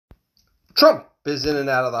Trump is in and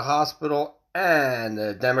out of the hospital, and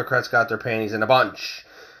the Democrats got their panties in a bunch.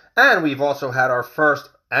 And we've also had our first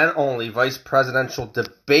and only vice presidential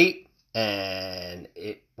debate, and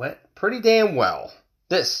it went pretty damn well.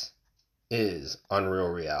 This is Unreal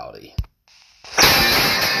Reality.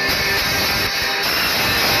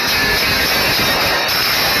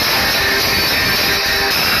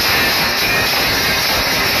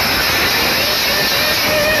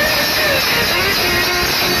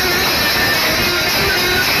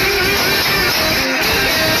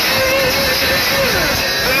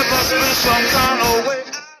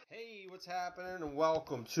 Hey, what's happening? And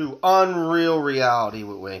welcome to Unreal Reality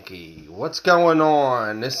with Winky. What's going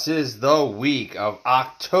on? This is the week of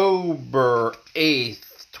October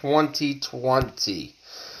 8th, 2020.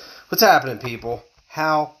 What's happening, people?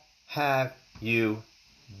 How have you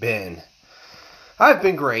been? I've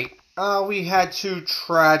been great. We had two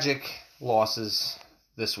tragic losses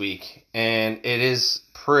this week, and it is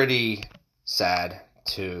pretty sad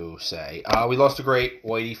to say. We lost a great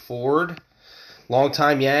Whitey Ford,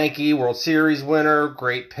 longtime Yankee, World Series winner,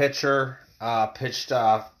 great pitcher, pitched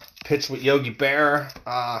with Yogi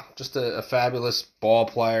Berra, just a fabulous ball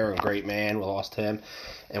player and great man. We lost him.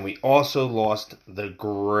 And we also lost the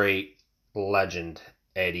great legend,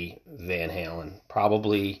 Eddie Van Halen.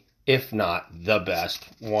 Probably, if not the best,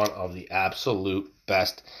 one of the absolute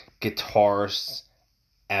best guitarists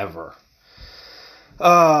ever.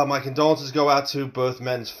 My condolences go out to both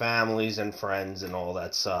men's families and friends and all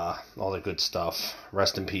that's all the good stuff.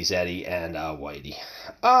 Rest in peace, Eddie and Whitey.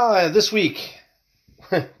 This week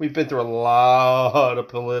we've been through a lot of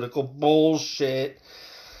political bullshit.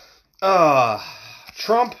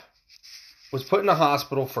 Trump was put in a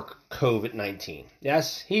hospital for COVID-19.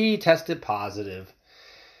 Yes, he tested positive.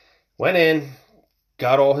 Went in,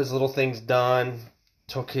 got all his little things done,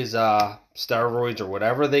 took his steroids or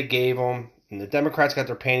whatever they gave him. And the Democrats got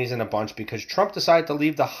their panties in a bunch because Trump decided to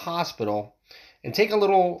leave the hospital and take a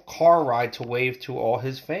little car ride to wave to all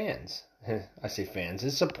his fans. I say fans,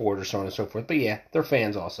 his supporters, so on and so forth. But yeah, they're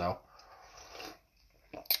fans also.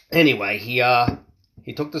 Anyway, he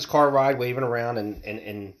took this car ride waving around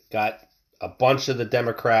and got a bunch of the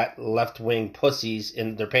Democrat left-wing pussies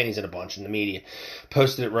in their panties in a bunch in the media.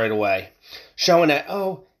 Posted it right away. Showing that,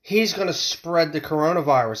 he's going to spread the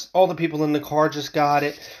coronavirus. All the people in the car just got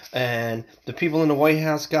it, and the people in the White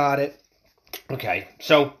House got it. Okay,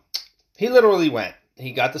 so he literally went.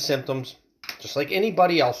 He got the symptoms, just like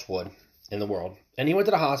anybody else would in the world. And he went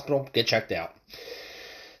to the hospital, get checked out.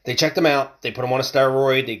 They checked him out. They put him on a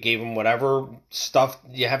steroid. They gave him whatever stuff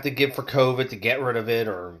you have to give for COVID to get rid of it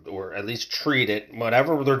or at least treat it.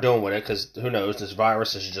 Whatever they're doing with it, because who knows, this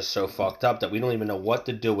virus is just so fucked up that we don't even know what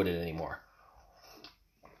to do with it anymore.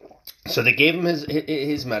 So they gave him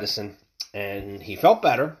his medicine, and he felt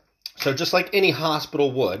better. So just like any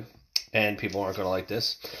hospital would, and people aren't going to like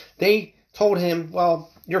this, they told him, well,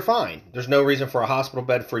 you're fine. There's no reason for a hospital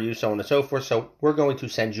bed for you, so on and so forth, so we're going to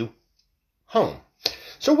send you home.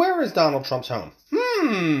 So where is Donald Trump's home?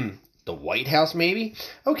 The White House maybe?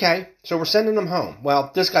 Okay, so we're sending him home.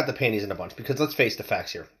 Well, this got the panties in a bunch, because let's face the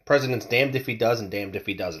facts here. President's damned if he does and damned if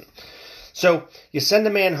he doesn't. So you send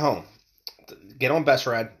a man home, get on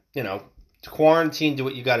Besrad, quarantine, do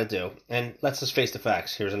what you got to do. And let's just face the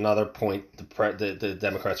facts. Here's another point. The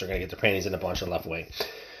Democrats are going to get their panties in a bunch of left wing.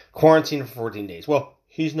 Quarantine for 14 days. Well,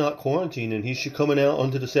 he's not quarantining. He's coming out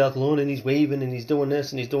onto the South Lawn and he's waving and he's doing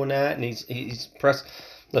this and he's doing that and he's press.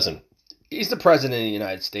 Listen, he's the president of the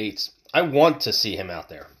United States. I want to see him out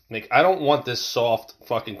there. I don't want this soft,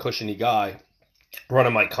 fucking cushiony guy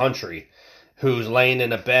running my country who's laying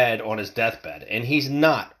in a bed on his deathbed. And he's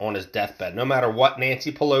not on his deathbed. No matter what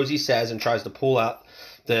Nancy Pelosi says and tries to pull out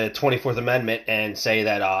the 24th Amendment and say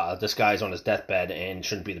that this guy's on his deathbed and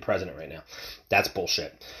shouldn't be the president right now. That's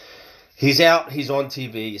bullshit. He's out. He's on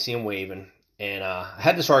TV. You see him waving. And I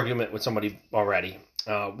had this argument with somebody already.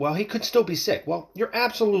 Well, he could still be sick. Well, you're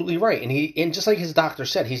absolutely right. And just like his doctor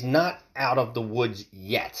said, he's not out of the woods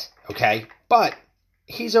yet. Okay? But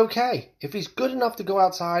he's okay. If he's good enough to go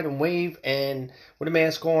outside and wave and with a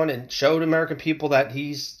mask on and show the American people that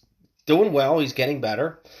he's doing well, he's getting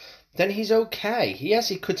better, then he's okay. Yes,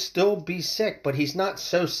 he could still be sick, but he's not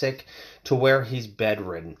so sick to where he's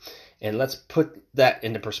bedridden. And let's put that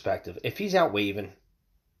into perspective. If he's out waving,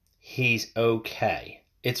 he's okay.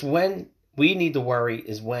 It's when we need to worry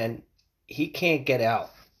is when he can't get out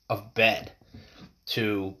of bed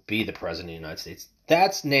to be the president of the United States.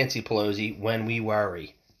 That's Nancy Pelosi when we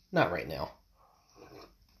worry. Not right now.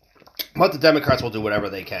 But the Democrats will do whatever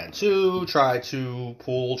they can to try to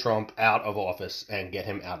pull Trump out of office and get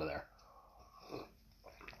him out of there.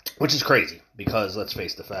 Which is crazy, because let's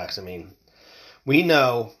face the facts. I mean, We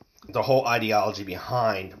know the whole ideology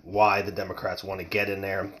behind why the Democrats want to get in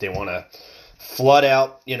there. They want to flood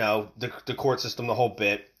out, the court system, the whole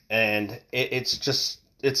bit. And it's just,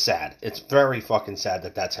 it's sad. It's very fucking sad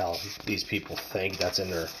that that's how these people think. That's in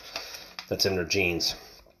their genes.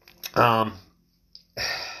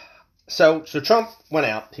 So Trump went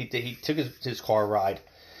out. He took his car ride,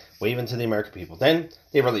 waving to the American people. Then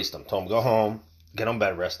they released him, told him go home, get on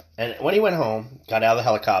bed rest. And when he went home, got out of the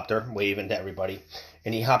helicopter, waving to everybody,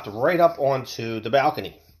 and he hopped right up onto the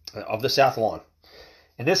balcony of the South Lawn.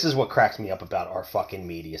 And this is what cracks me up about our fucking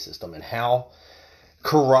media system and how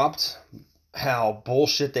corrupt, how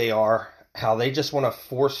bullshit they are, how they just want to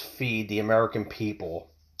force feed the American people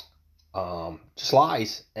just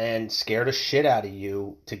lies and scare the shit out of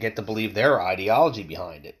you to get to believe their ideology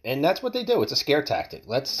behind it. And that's what they do. It's a scare tactic.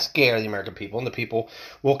 Let's scare the American people, and the people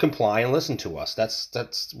will comply and listen to us.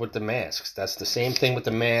 That's with the masks. That's the same thing with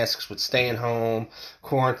the masks, with staying home,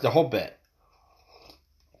 quarantine, the whole bit.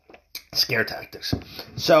 Scare tactics.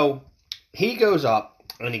 So he goes up,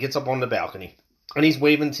 and he gets up on the balcony, and he's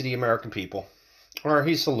waving to the American people. Or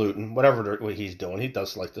he's saluting, whatever he's doing. He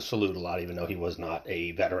does like to salute a lot, even though he was not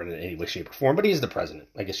a veteran in any way, shape, or form. But he's the president.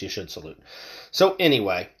 I guess you should salute. So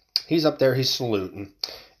anyway, he's up there, he's saluting.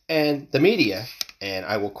 And the media, and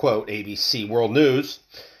I will quote ABC World News,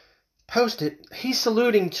 posted, he's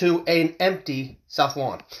saluting to an empty South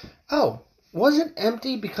Lawn. Oh, was it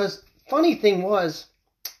empty? Because funny thing was,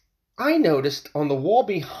 I noticed on the wall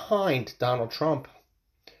behind Donald Trump,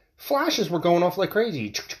 flashes were going off like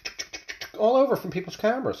crazy. All over from people's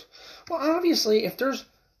cameras. Well, obviously, if there's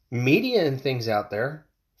media and things out there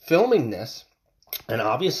filming this, and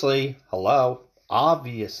obviously, World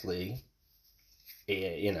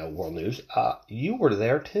News, you were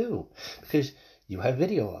there too, because you have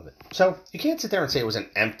video of it. So you can't sit there and say it was an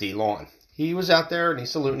empty lawn. He was out there and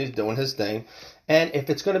he's saluting, he's doing his thing, and if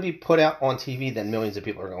it's going to be put out on TV, then millions of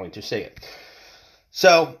people are going to see it.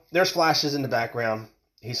 So there's flashes in the background.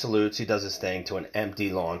 He salutes, he does his thing to an empty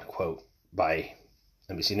lawn, quote, by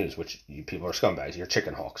NBC News, which you people are scumbags. You're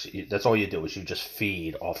chicken hawks. That's all you do is you just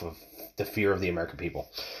feed off of the fear of the American people.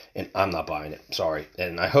 And I'm not buying it. Sorry.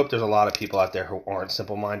 And I hope there's a lot of people out there who aren't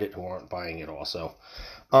simple-minded, who aren't buying it also.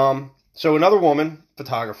 So another woman,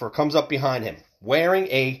 photographer, comes up behind him wearing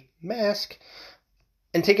a mask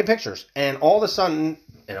and taking pictures. And all of a sudden,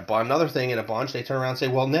 another thing in a bunch, they turn around and say,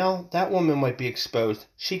 well, now that woman might be exposed.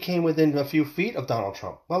 She came within a few feet of Donald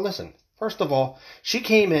Trump. Well, listen. First of all, she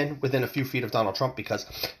came in within a few feet of Donald Trump because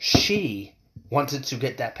she wanted to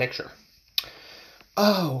get that picture.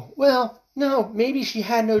 Oh, well, no, maybe she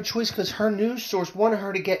had no choice because her news source wanted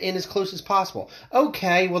her to get in as close as possible.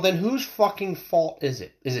 Okay, well then whose fucking fault is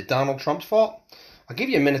it? Is it Donald Trump's fault? I'll give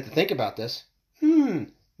you a minute to think about this.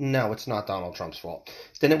 No, it's not Donald Trump's fault.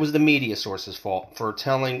 Then it was the media source's fault for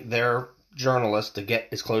telling their journalists to get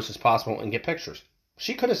as close as possible and get pictures.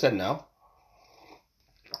 She could have said no.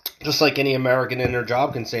 Just like any American in their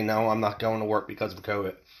job can say, no, I'm not going to work because of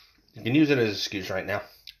COVID. You can use it as an excuse right now.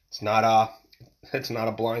 It's not a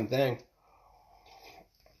blind thing.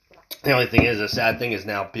 The only thing is, the sad thing is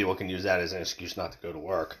now people can use that as an excuse not to go to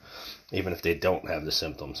work, even if they don't have the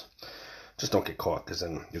symptoms. Just don't get caught, because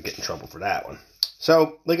then you'll get in trouble for that one.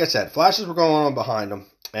 So, like I said, flashes were going on behind them,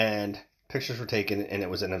 and pictures were taken, and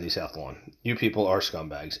it was an empty South Lawn. You people are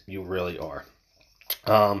scumbags. You really are.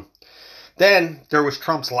 Then there was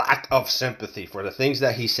Trump's lack of sympathy for the things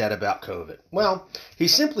that he said about COVID. Well, he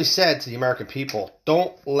simply said to the American people,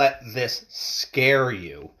 don't let this scare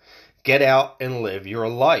you. Get out and live your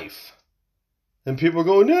life. And people are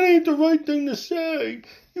going, that ain't the right thing to say.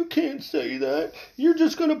 You can't say that. You're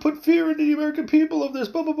just going to put fear into the American people of this.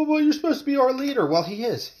 Blah, blah, blah, blah. You're supposed to be our leader. Well, he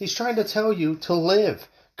is. He's trying to tell you to live.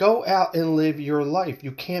 Go out and live your life.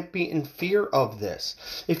 You can't be in fear of this.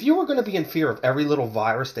 If you were going to be in fear of every little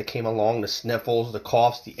virus that came along, the sniffles, the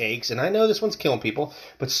coughs, the aches, and I know this one's killing people,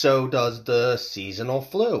 but so does the seasonal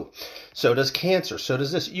flu. So does cancer. So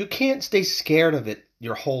does this. You can't stay scared of it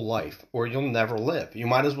your whole life, or you'll never live. You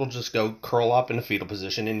might as well just go curl up in a fetal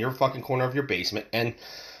position in your fucking corner of your basement and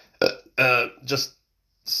just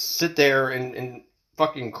sit there and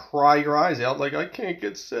fucking cry your eyes out like, I can't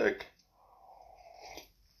get sick.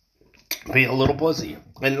 Be a little pussy.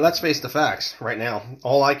 And let's face the facts right now.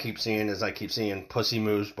 All I keep seeing is pussy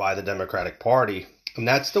moves by the Democratic Party. And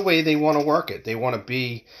that's the way they want to work it. They want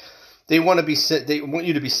you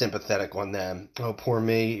to be sympathetic on them. Oh, poor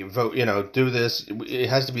me. Vote, do this. It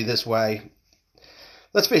has to be this way.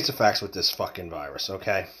 Let's face the facts with this fucking virus,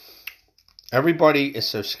 okay? Everybody is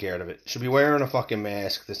so scared of it. Should be wearing a fucking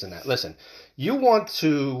mask, this and that. Listen, you want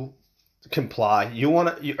to comply. You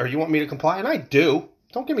want me to comply? And I do.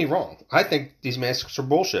 Don't get me wrong. I think these masks are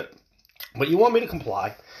bullshit. But you want me to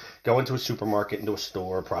comply, go into a supermarket, into a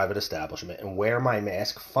store, a private establishment, and wear my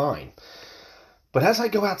mask, fine. But as I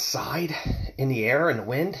go outside in the air and the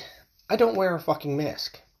wind, I don't wear a fucking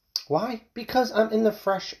mask. Why? Because I'm in the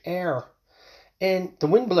fresh air. And the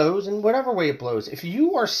wind blows in whatever way it blows. If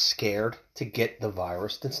you are scared to get the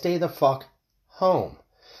virus, then stay the fuck home.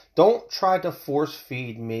 Don't try to force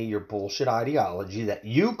feed me your bullshit ideology that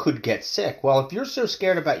you could get sick. Well, if you're so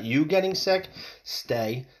scared about you getting sick,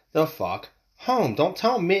 stay the fuck home. Don't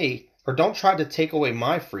tell me, or don't try to take away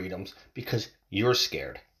my freedoms because you're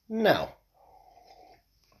scared. No.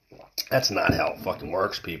 That's not how it fucking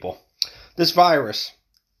works, people. This virus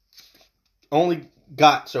only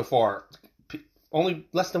got so far, only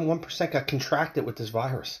less than 1% got contracted with this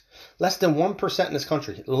virus. Less than 1% in this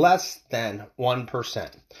country. Less than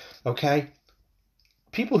 1%. Okay?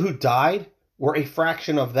 People who died were a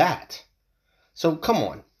fraction of that. So come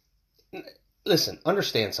on. Listen,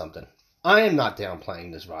 understand something. I am not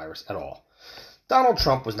downplaying this virus at all. Donald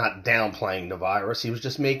Trump was not downplaying the virus. He was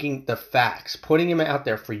just making the facts, putting him out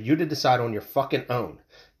there for you to decide on your fucking own.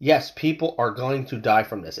 Yes, people are going to die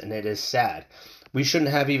from this, and it is sad. We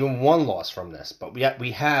shouldn't have even one loss from this, but yet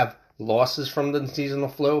we have losses from the seasonal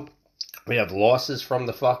flu. We have losses from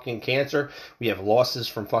the fucking cancer. We have losses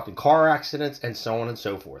from fucking car accidents and so on and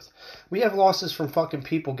so forth. We have losses from fucking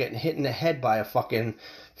people getting hit in the head by a fucking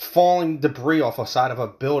falling debris off the side of a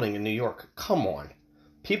building in New York. Come on.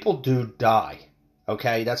 People do die.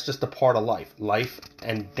 Okay? That's just a part of life. Life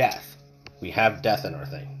and death. We have death in our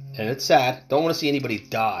thing. And it's sad. Don't want to see anybody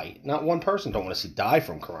die. Not one person don't want to see die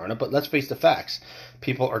from corona, but let's face the facts.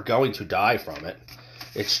 People are going to die from it.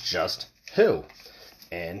 It's just who.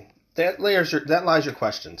 And that lies your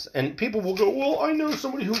questions. And people will go, well, I know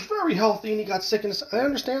somebody who's very healthy and he got sick. I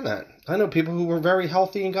understand that. I know people who were very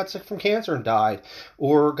healthy and got sick from cancer and died,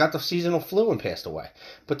 or got the seasonal flu and passed away.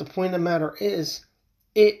 But the point of the matter is,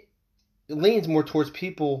 it leans more towards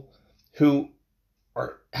people who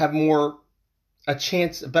have a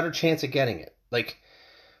better chance of getting it. Like,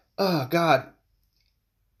 oh God,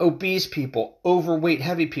 obese people, overweight,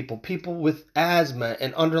 heavy people, people with asthma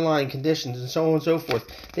and underlying conditions and so on and so forth.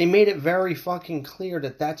 They made it very fucking clear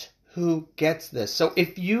that that's who gets this. So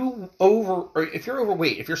if you're overweight,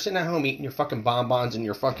 if you're sitting at home eating your fucking bonbons and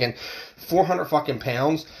you're fucking 400 fucking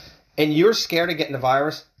pounds and you're scared of getting the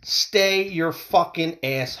virus, stay your fucking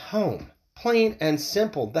ass home. Plain and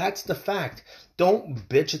simple. That's the fact. Don't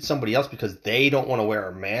bitch at somebody else because they don't want to wear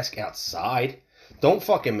a mask outside. Don't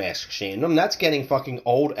fucking mask shame them. That's getting fucking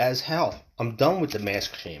old as hell. I'm done with the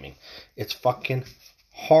mask shaming. It's fucking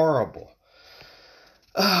horrible.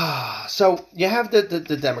 So you have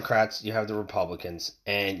the Democrats, you have the Republicans,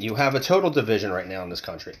 and you have a total division right now in this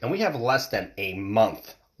country. And we have less than a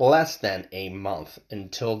month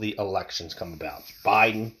until the elections come about.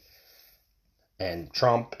 Biden and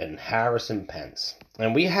Trump and Harris and Pence.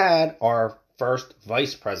 And we had our first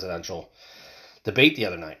vice presidential debate the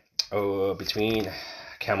other night between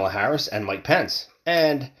Kamala Harris and Mike Pence.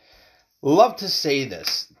 And love to say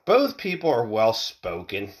this. Both people are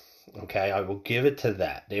well-spoken. Okay, I will give it to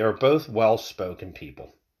that. They are both well-spoken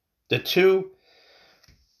people. The two,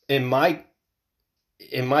 in my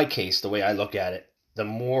case, the way I look at it, the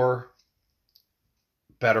more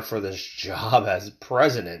better for this job as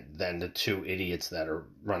president than the two idiots that are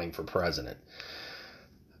running for president.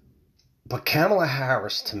 But Kamala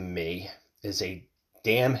Harris, to me, is a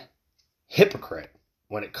damn hypocrite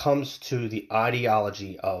when it comes to the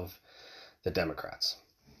ideology of the Democrats.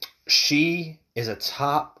 She is a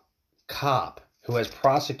top cop who has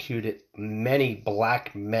prosecuted many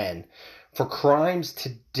black men for crimes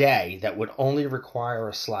today that would only require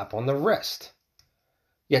a slap on the wrist.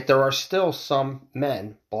 Yet there are still some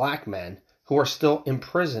men, black men, who are still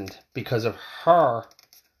imprisoned because of her,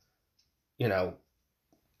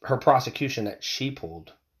 her prosecution that she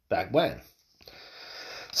pulled back when.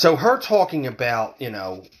 So her talking about,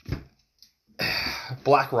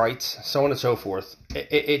 black rights, so on and so forth,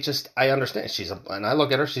 it just, I understand. And I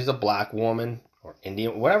look at her, she's a black woman or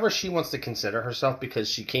Indian, whatever she wants to consider herself, because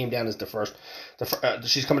she came down as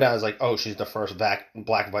she's coming down as like, oh, she's the first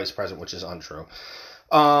black vice president, which is untrue.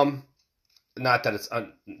 Not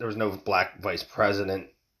that there was no black vice president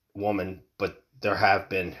woman, but there have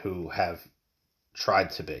been who have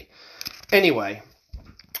tried to be. Anyway,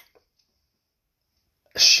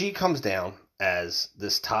 she comes down as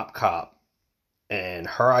this top cop, and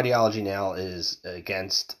her ideology now is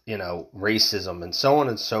against, racism and so on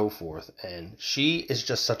and so forth. And she is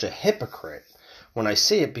just such a hypocrite when I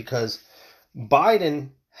see it, because Biden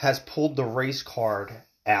has pulled the race card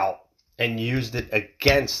out and used it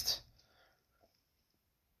against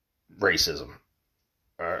racism.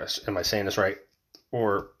 Am I saying this right?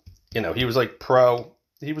 Or, he was like pro.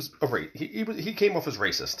 He was he came off as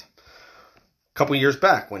racist a couple years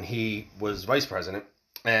back when he was vice president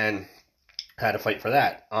and had to fight for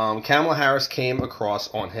that. Kamala Harris came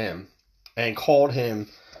across on him and called him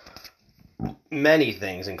many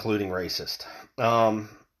things, including racist. And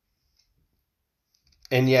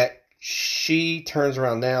yet she turns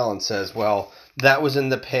around now and says, well, that was in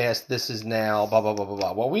the past, this is now, blah, blah, blah, blah,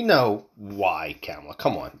 blah. Well, we know why, Kamala.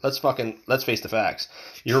 Come on. Let's face the facts.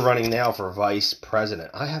 You're running now for vice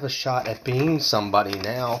president. I have a shot at being somebody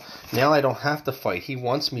now. Now I don't have to fight. He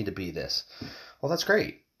wants me to be this. Well, that's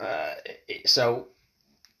great.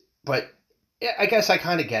 But yeah, I guess I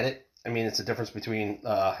kind of get it. I mean, it's a difference between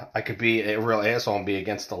I could be a real asshole and be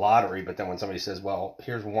against the lottery, but then when somebody says, well,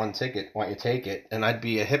 here's one ticket, why don't you take it? And I'd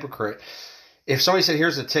be a hypocrite. If somebody said,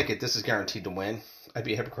 here's a ticket, this is guaranteed to win, I'd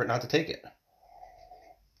be a hypocrite not to take it,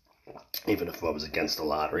 even if I was against the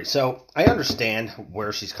lottery. So I understand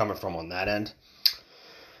where she's coming from on that end.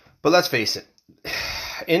 But let's face it,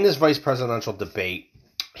 in this vice presidential debate,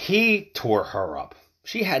 he tore her up.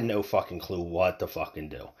 She had no fucking clue what to fucking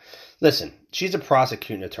do. Listen, she's a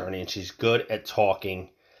prosecuting attorney and she's good at talking.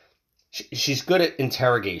 She's good at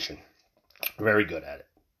interrogation. Very good at it.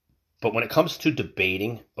 But when it comes to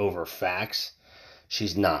debating over facts,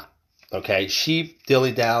 she's not. Okay? She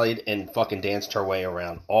dilly-dallied and fucking danced her way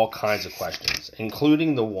around all kinds of questions,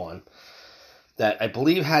 including the one that I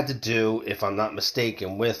believe had to do, if I'm not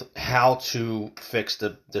mistaken, with how to fix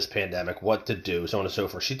this pandemic, what to do, so on and so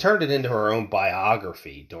forth. She turned it into her own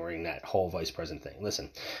biography during that whole vice president thing. Listen,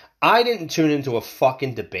 I didn't tune into a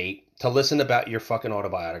fucking debate to listen about your fucking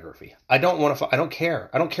autobiography. I don't want to. I don't care.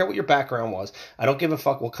 I don't care what your background was. I don't give a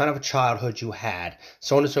fuck what kind of a childhood you had,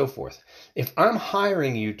 so on and so forth. If I'm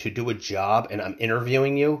hiring you to do a job and I'm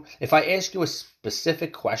interviewing you, if I ask you a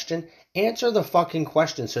specific question, answer the fucking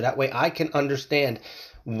question so that way I can understand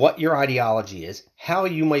what your ideology is, how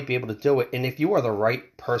you might be able to do it, and if you are the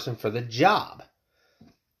right person for the job.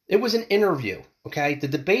 It was an interview, okay? The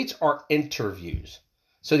debates are interviews.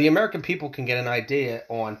 So the American people can get an idea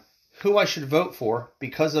on who I should vote for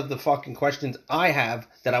because of the fucking questions I have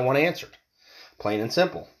that I want answered. Plain and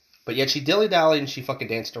simple. But yet she dilly-dallied and she fucking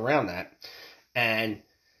danced around that. And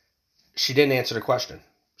she didn't answer the question.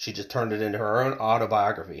 She just turned it into her own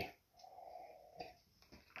autobiography.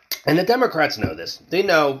 And the Democrats know this. They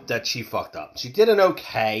know that she fucked up. She did an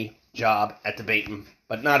okay job at debating,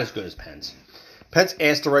 but not as good as Pence. Pence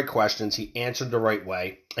asked the right questions. He answered the right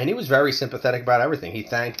way. And he was very sympathetic about everything. He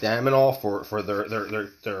thanked them and all for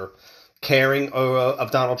their caring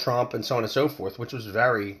of Donald Trump and so on and so forth, which was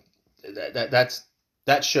very...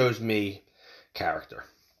 That shows me character.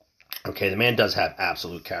 Okay, the man does have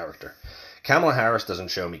absolute character. Kamala Harris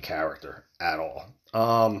doesn't show me character at all.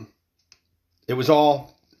 It was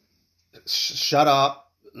all, shut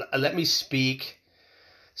up, let me speak,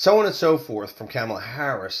 so on and so forth from Kamala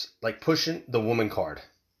Harris, like pushing the woman card.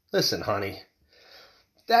 Listen, honey,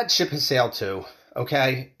 that ship has sailed too,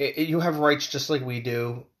 okay? You have rights just like we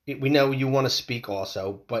do. We know you want to speak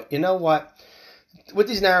also, but you know what? What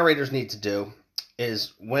these narrators need to do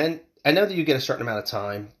is when... I know that you get a certain amount of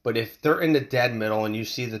time, but if they're in the dead middle and you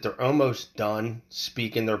see that they're almost done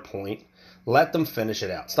speaking their point, let them finish it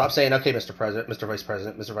out. Stop saying, okay, Mr. President, Mr. Vice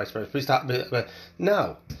President, Mr. Vice President, please stop.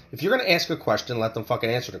 No. If you're going to ask a question, let them fucking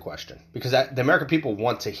answer the question. Because the American people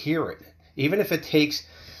want to hear it. Even if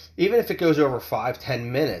it goes over 5-10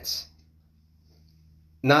 minutes,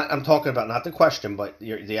 I'm talking about not the question, but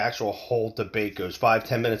the actual whole debate goes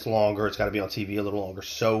 5-10 minutes longer. It's got to be on TV a little longer.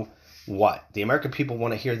 So what? The American people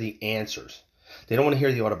want to hear the answers. They don't want to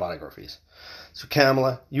hear the autobiographies. So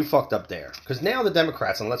Kamala, you fucked up there. Because now the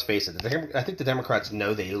Democrats, and let's face it, I think the Democrats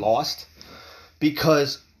know they lost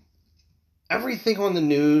because everything on the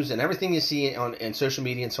news and everything you see on social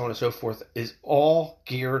media and so on and so forth is all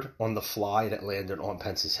geared on the fly that landed on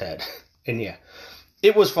Pence's head. And yeah,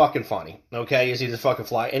 it was fucking funny. Okay, you see this fucking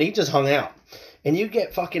fly, and he just hung out. And you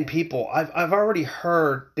get fucking people, I've already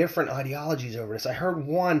heard different ideologies over this. I heard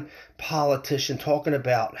one politician talking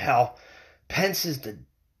about how Pence is the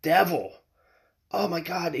devil. Oh my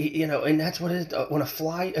God, and that's what it is. When a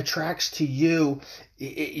fly attracts to you,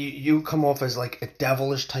 you come off as like a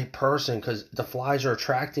devilish type person because the flies are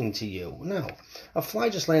attracting to you. No, a fly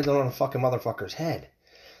just landed on a fucking motherfucker's head.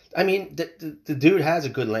 I mean, the dude has a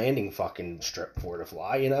good landing fucking strip for it to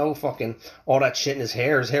fly, fucking all that shit in his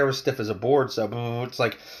hair. His hair was stiff as a board, so it's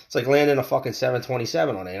like landing a fucking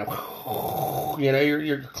 727 on it.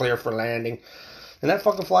 You're clear for landing. And that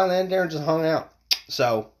fucking fly landed there and just hung out.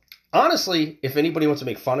 So Honestly, if anybody wants to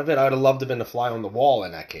make fun of it, I would have loved to have been the fly on the wall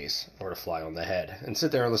in that case, or the fly on the head, and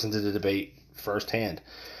sit there and listen to the debate firsthand,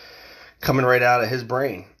 coming right out of his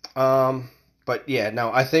brain. But yeah,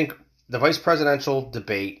 no, I think the vice presidential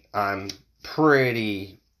debate, I'm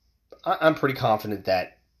pretty confident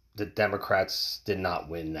that the Democrats did not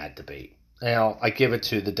win that debate. Now, I give it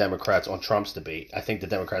to the Democrats on Trump's debate. I think the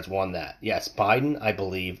Democrats won that. Yes, Biden, I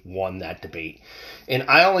believe, won that debate. And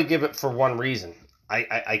I only give it for one reason.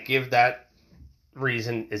 I give that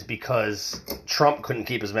reason is because Trump couldn't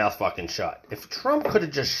keep his mouth fucking shut. If Trump could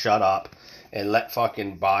have just shut up and let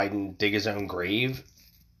fucking Biden dig his own grave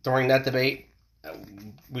during that debate,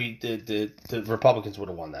 the Republicans would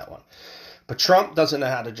have won that one. But Trump doesn't know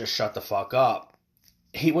how to just shut the fuck up.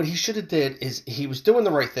 What he should have did is he was doing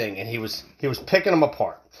the right thing, and he was picking them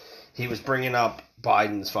apart. He was bringing up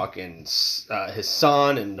Biden's fucking his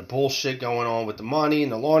son and the bullshit going on with the money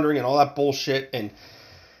and the laundering and all that bullshit, and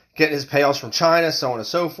getting his payoffs from China, so on and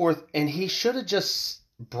so forth. And he should have just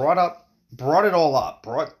brought it all up,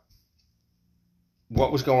 brought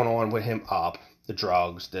what was going on with him up, the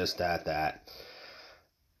drugs, this, that,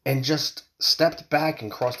 and just stepped back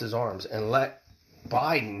and crossed his arms and let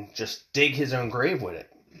Biden just dig his own grave with it.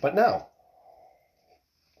 But no.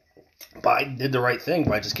 Biden did the right thing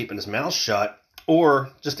by just keeping his mouth shut, or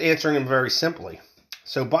just answering him very simply.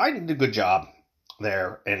 So Biden did a good job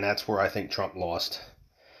there, and that's where I think Trump lost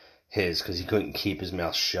his, because he couldn't keep his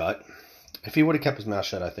mouth shut. If he would have kept his mouth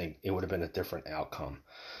shut, I think it would have been a different outcome.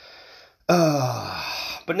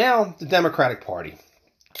 But now, the Democratic Party.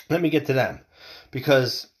 Let me get to them,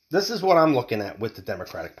 because this is what I'm looking at with the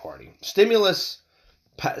Democratic Party.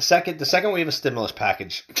 The second wave of stimulus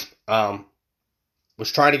package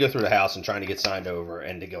was trying to go through the House and trying to get signed over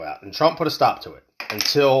and to go out. And Trump put a stop to it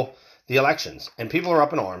until the elections. And people are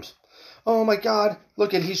up in arms. Oh my God,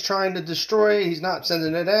 look at, he's trying to destroy, he's not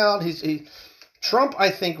sending it out. Trump, I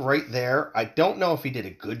think right there, I don't know if he did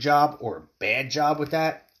a good job or a bad job with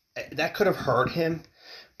that. That could have hurt him.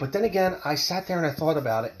 But then again, I sat there and I thought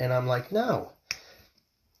about it, and I'm like, no.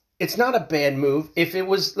 It's not a bad move. If it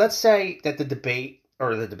was, let's say that the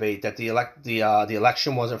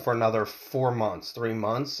election wasn't for another 4 months, 3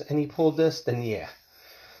 months, and he pulled this, then yeah.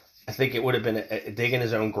 I think it would have been a dig in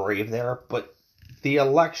his own grave there. But the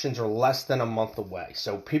elections are less than a month away.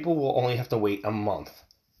 So people will only have to wait a month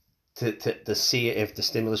to see if the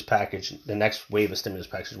stimulus package, the next wave of stimulus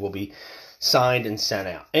packages, will be signed and sent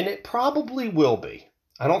out. And it probably will be.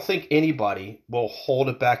 I don't think anybody will hold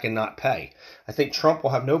it back and not pay. I think Trump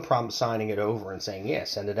will have no problem signing it over and saying, yeah,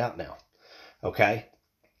 send it out now. Okay?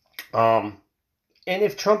 And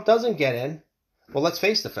if Trump doesn't get in, well, let's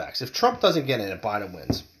face the facts. If Trump doesn't get in and Biden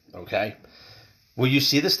wins, okay, will you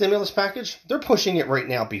see the stimulus package? They're pushing it right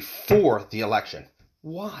now before the election.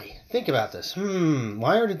 Why? Think about this.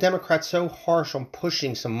 Why are the Democrats so harsh on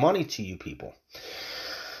pushing some money to you people?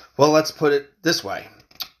 Well, let's put it this way.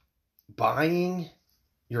 Buying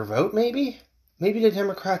your vote, maybe? Maybe the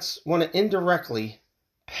Democrats want to indirectly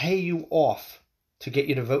pay you off to get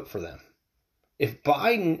you to vote for them. If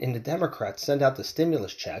Biden and the Democrats send out the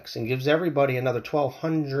stimulus checks and gives everybody another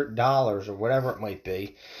 $1,200 or whatever it might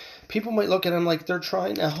be, people might look at them like they're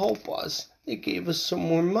trying to help us. They gave us some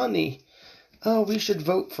more money. Oh, we should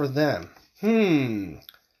vote for them.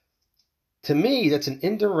 To me, that's an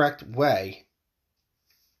indirect way,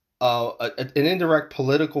 an indirect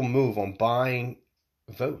political move on buying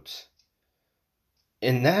votes.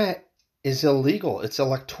 And that is illegal. It's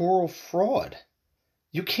electoral fraud.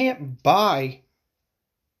 You can't buy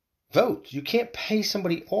votes. You can't pay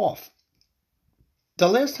somebody off. The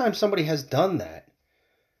last time somebody has done that,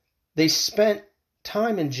 they spent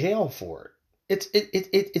time in jail for it.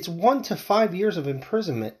 It's 1 to 5 years of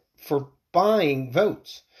imprisonment for buying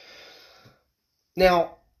votes.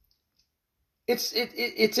 Now,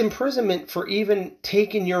 it's imprisonment for even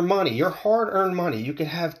taking your money, your hard-earned money. You could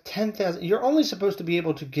have 10,000. You're only supposed to be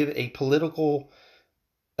able to give a political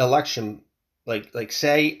election, like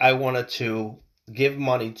say I wanted to give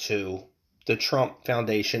money to the Trump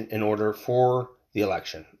Foundation in order for the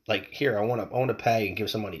election. Like, here, I want to pay and give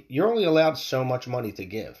some money. You're only allowed so much money to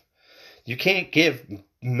give. You can't give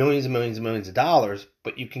millions and millions and millions of dollars,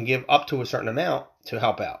 but you can give up to a certain amount to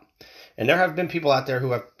help out. And there have been people out there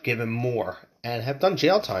who have given more and have done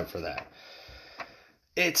jail time for that.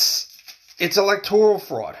 It's electoral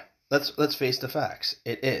fraud. Let's face the facts.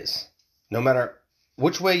 It is. No matter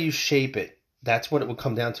which way you shape it, that's what it would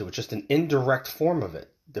come down to. It's just an indirect form of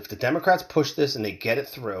it. If the Democrats push this and they get it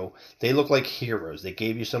through, they look like heroes. They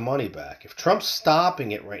gave you some money back. If Trump's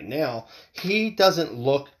stopping it right now, he doesn't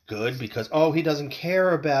look good because, oh, he doesn't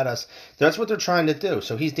care about us. That's what they're trying to do.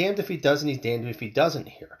 So he's damned if he does and he's damned if he doesn't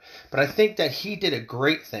here. But I think that he did a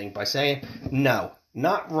great thing by saying, no,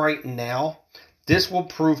 not right now. This will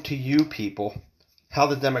prove to you people how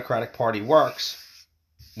the Democratic Party works,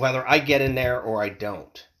 whether I get in there or I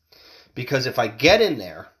don't. Because if I get in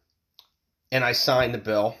there and I sign the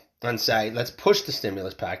bill and say, let's push the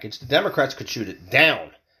stimulus package, the Democrats could shoot it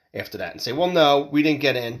down after that and say, well, no, we didn't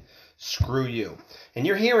get in. Screw you. And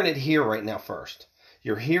you're hearing it here right now first.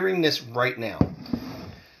 You're hearing this right now.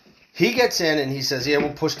 He gets in and he says, yeah,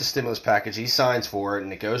 we'll push the stimulus package. He signs for it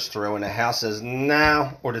and it goes through and the House says,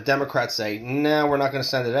 no, or the Democrats say, no, we're not going to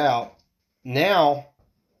send it out. Now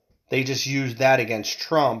they just use that against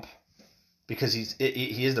Trump because he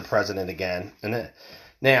is the president again. And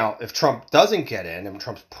now, if Trump doesn't get in and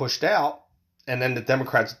Trump's pushed out and then the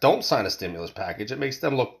Democrats don't sign a stimulus package, it makes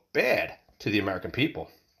them look bad to the American people.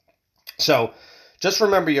 So just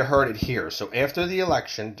remember you heard it here. So after the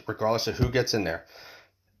election, regardless of who gets in there,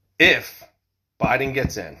 if Biden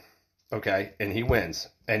gets in, okay, and he wins,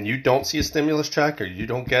 and you don't see a stimulus check or you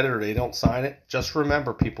don't get it or they don't sign it, just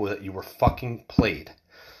remember, people, that you were fucking played.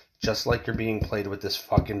 Just like you're being played with this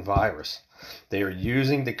fucking virus. They are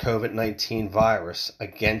using the COVID-19 virus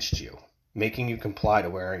against you, making you comply to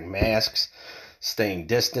wearing masks, staying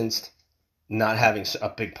distanced, not having a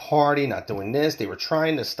big party, not doing this. They were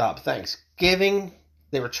trying to stop Thanksgiving.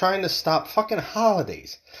 They were trying to stop fucking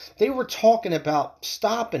holidays. They were talking about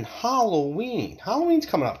stopping Halloween. Halloween's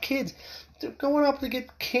coming up. Kids, they're going up to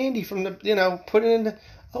get candy from the, put it in the,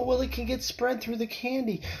 oh, well, it can get spread through the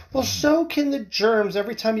candy. Well, so can the germs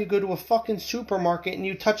every time you go to a fucking supermarket and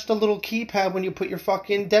you touch the little keypad when you put your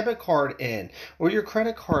fucking debit card in or your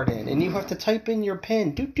credit card in and you have to type in your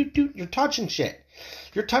PIN. Doot, doot, doot. You're touching shit.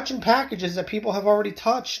 You're touching packages that people have already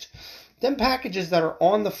touched. Them packages that are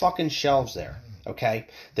on the fucking shelves there, okay?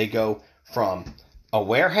 They go from a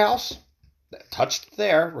warehouse, touched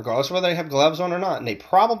there, regardless of whether they have gloves on or not, and they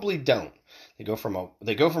probably don't. They go from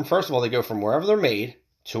wherever they're made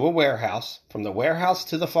to a warehouse, from the warehouse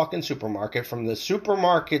to the fucking supermarket, from the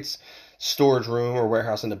supermarket's storage room or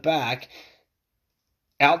warehouse in the back,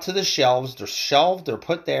 out to the shelves. They're shelved, they're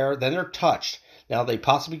put there, then they're touched. Now, they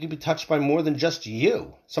possibly could be touched by more than just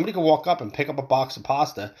you. Somebody could walk up and pick up a box of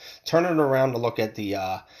pasta, turn it around to look at the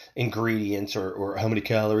ingredients or how many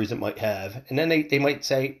calories it might have, and then they might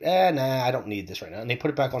say, nah, I don't need this right now, and they put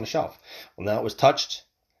it back on the shelf. Well, now it was touched,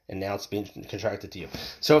 and now it's being contracted to you.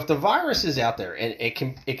 So if the virus is out there, and it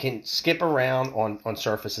can skip around on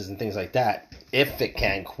surfaces and things like that, if it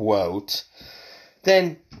can, quote,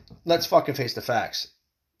 then let's fucking face the facts.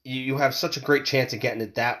 You have such a great chance of getting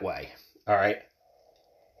it that way, all right?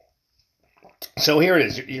 So here it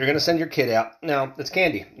is. You're going to send your kid out. Now, it's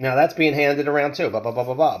candy. Now, that's being handed around too. Blah, blah, blah,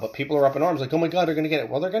 blah, blah. But people are up in arms like, oh my God, they're going to get it.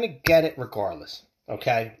 Well, they're going to get it regardless.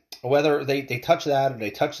 Okay? Whether they touch that or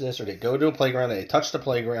they touch this or they go to a playground and they touch the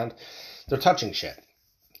playground, they're touching shit.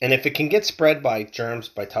 And if it can get spread by germs,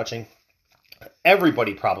 by touching,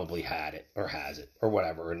 everybody probably had it or has it or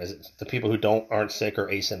whatever. And the people who aren't sick or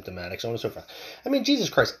asymptomatic, so on and so forth. I mean,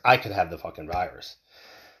 Jesus Christ, I could have the fucking virus.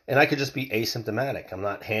 And I could just be asymptomatic. I'm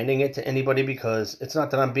not handing it to anybody because it's not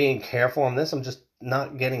that I'm being careful on this. I'm just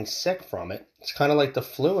not getting sick from it. It's kind of like the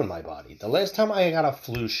flu in my body. The last time I got a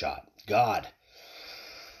flu shot, God,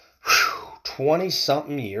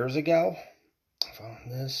 20-something years ago,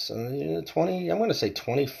 20, I'm going to say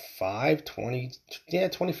 25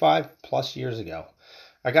 plus years ago,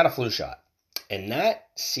 I got a flu shot. And that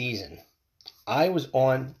season, I was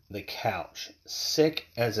on the couch, sick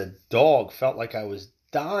as a dog, felt like I was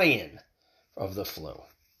dying of the flu,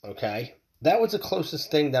 okay? That was the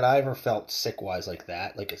closest thing that I ever felt sick-wise like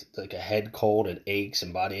that, like a head cold and aches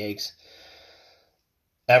and body aches,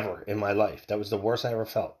 ever in my life. That was the worst I ever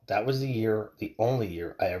felt. That was the only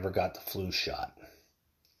year I ever got the flu shot.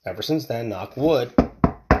 Ever since then, knock wood,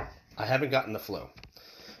 I haven't gotten the flu.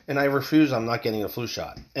 And I refuse, I'm not getting a flu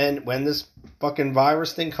shot. And when this fucking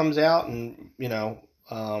virus thing comes out and,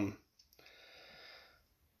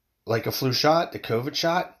 like a flu shot, the COVID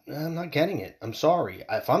shot, I'm not getting it. I'm sorry.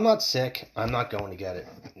 If I'm not sick, I'm not going to get it.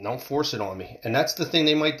 Don't force it on me. And that's the thing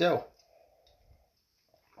they might do.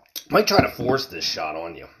 Might try to force this shot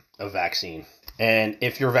on you, a vaccine. And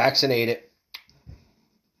if you're vaccinated,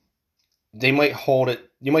 they might hold it.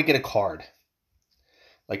 You might get a card,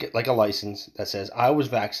 like a license that says, I was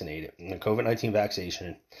vaccinated in the COVID-19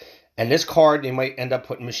 vaccination. And this card, they might end up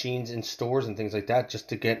putting machines in stores and things like that just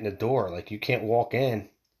to get in the door. Like, you can't walk in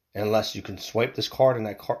unless you can swipe this card and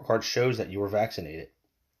that card shows that you were vaccinated.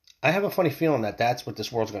 I have a funny feeling that that's what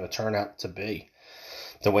this world's going to turn out to be,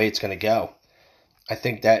 the way it's going to go. I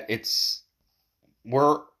think that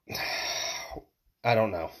we're I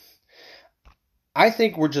don't know. I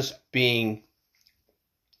think we're just being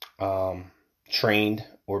trained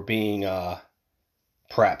or being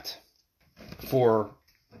prepped for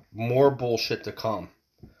more bullshit to come.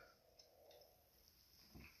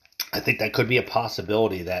 I think that could be a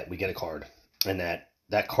possibility that we get a card, and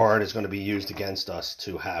that card is going to be used against us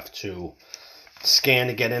to have to scan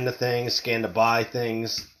to get into things, scan to buy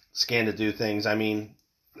things, scan to do things. I mean,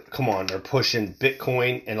 come on, they're pushing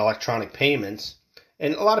Bitcoin and electronic payments,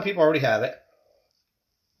 and a lot of people already have it.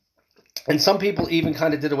 And some people even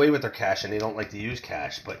kind of did away with their cash, and they don't like to use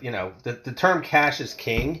cash. But, the term cash is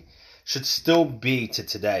king should still be to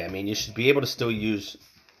today. I mean, you should be able to still use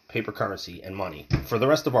paper currency and money for the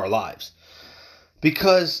rest of our lives.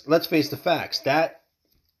 Because, let's face the facts, that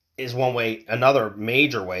is one way, another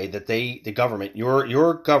major way that the government,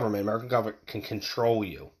 your government, American government, can control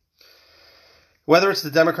you. Whether it's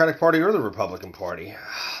the Democratic Party or the Republican Party,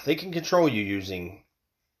 they can control you using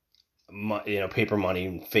paper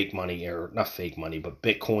money, fake money, or not fake money, but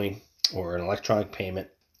Bitcoin or an electronic payment.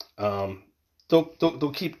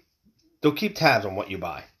 They'll keep tabs on what you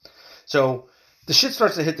buy. So the shit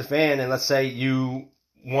starts to hit the fan, and let's say you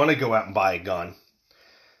want to go out and buy a gun.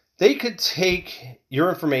 They could take your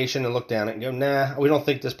information and look down it and go, nah, we don't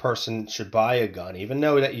think this person should buy a gun, even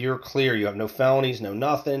though that you're clear, you have no felonies, no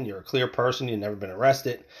nothing, you're a clear person, you've never been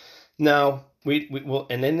arrested. No, we will,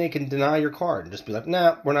 and then they can deny your card and just be like,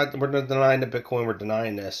 nah, we're not denying the Bitcoin, we're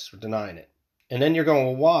denying this, we're denying it. And then you're going,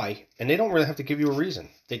 well, why? And they don't really have to give you a reason.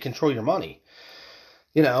 They control your money.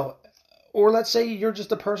 Or let's say you're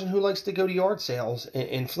just a person who likes to go to yard sales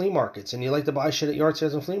and flea markets, and you like to buy shit at yard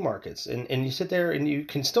sales and flea markets. And you sit there and you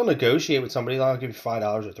can still negotiate with somebody, I'll give you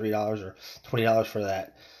 $5 or $3 or $20 for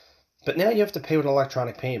that. But now you have to pay with an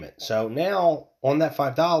electronic payment. So now on that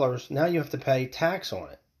 $5, now you have to pay tax on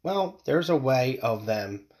it. Well, there's a way of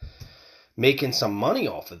them making some money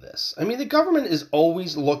off of this. I mean, the government is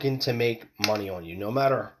always looking to make money on you, no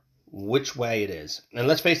matter which way it is. And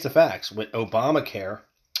let's face the facts, with Obamacare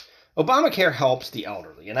helps the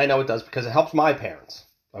elderly, and I know it does because it helps my parents.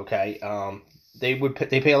 Okay, they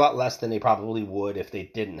pay a lot less than they probably would if they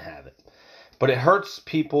didn't have it, but it hurts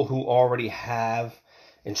people who already have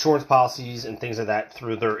insurance policies and things like that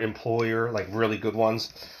through their employer, like really good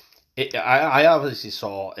ones. I obviously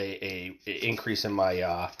saw a increase in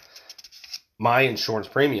my my insurance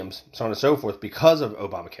premiums, so on and so forth, because of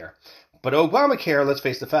Obamacare. But Obamacare, let's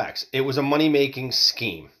face the facts, it was a money-making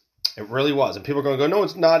scheme. It really was. And people are going to go, no,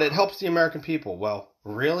 it's not. It helps the American people. Well,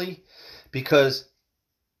 really? Because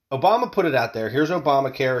Obama put it out there. Here's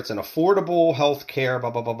Obamacare. It's an affordable health care,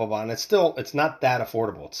 blah, blah, blah, blah, blah. And it's not that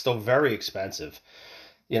affordable. It's still very expensive.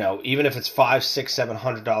 Even if it's $500,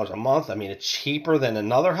 $600, $700 a month, I mean, it's cheaper than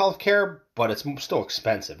another health care, but it's still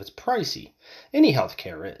expensive. It's pricey. Any health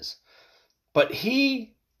care is. But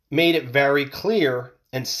he made it very clear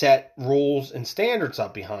and set rules and standards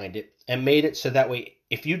up behind it and made it so that way,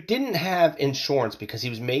 if you didn't have insurance because he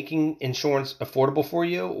was making insurance affordable for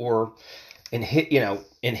you, or in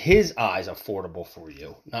his eyes affordable for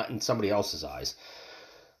you, not in somebody else's eyes,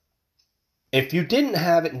 if you didn't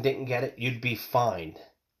have it and didn't get it, you'd be fined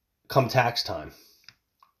come tax time.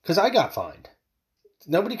 Because I got fined.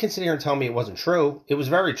 Nobody can sit here and tell me it wasn't true. It was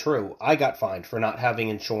very true. I got fined for not having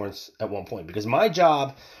insurance at one point because my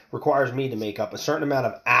job requires me to make up a certain amount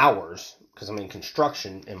of hours, because I'm in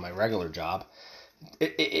construction in my regular job.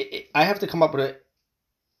 I have to come up with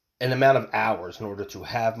an amount of hours in order to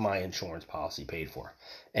have my insurance policy paid for.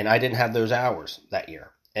 And I didn't have those hours that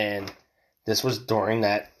year. And this was during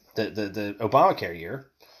the Obamacare year.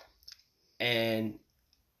 And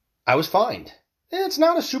I was fined. And it's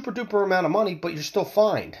not a super duper amount of money, but you're still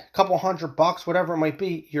fined. A couple $100, whatever it might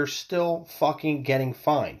be, you're still fucking getting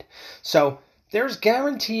fined. So there's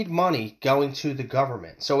guaranteed money going to the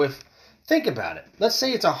government. So think about it. Let's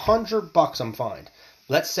say it's $100 I'm fined.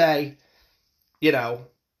 Let's say,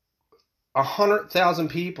 100,000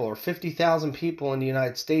 people or 50,000 people in the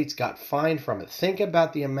United States got fined from it. Think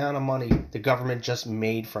about the amount of money the government just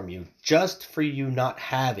made from you, just for you not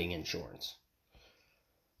having insurance.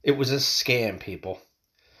 It was a scam, people.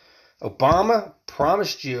 Obama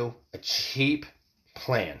promised you a cheap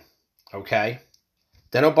plan, okay?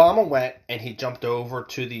 Then Obama went and he jumped over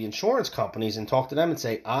to the insurance companies and talked to them and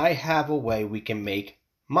say, I have a way we can make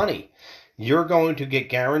money. You're going to get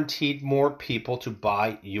guaranteed more people to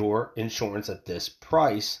buy your insurance at this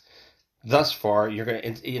price. Thus far, you're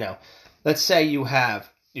going to, let's say you have,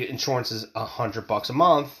 your insurance is $100 a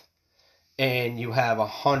month and you have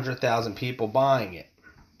 100,000 people buying it.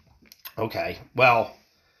 Okay, well,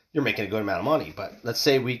 you're making a good amount of money, but let's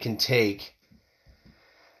say we can take,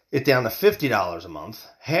 it down to $50 a month,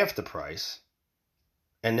 half the price,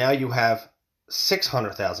 and now you have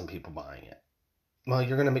 600,000 people buying it. Well,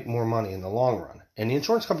 you're going to make more money in the long run. And the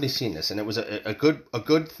insurance company's seen this, and it was a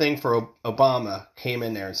good thing for Obama came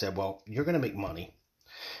in there and said, well, you're going to make money.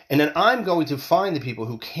 And then I'm going to find the people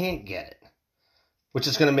who can't get it, which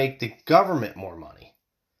is going to make the government more money.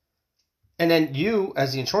 And then you,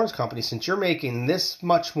 as the insurance company, since you're making this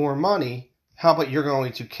much more money, how about you're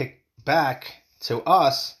going to kick back to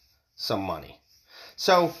us some money?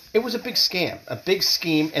 So it was a big scam, a big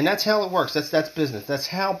scheme, and that's how it works. That's business. That's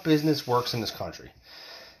how business works in this country.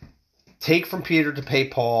 Take from Peter to pay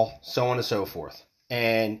Paul, so on and so forth.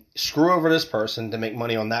 And screw over this person to make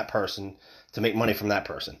money on that person, to make money from that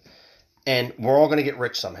person. And we're all going to get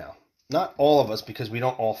rich somehow. Not all of us, because we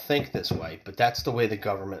don't all think this way, but that's the way the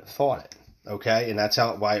government thought it. Okay? And that's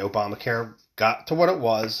why Obamacare got to what it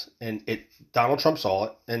was, and Donald Trump saw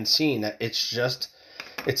it and seen that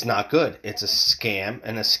it's not good. It's a scam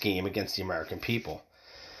and a scheme against the American people.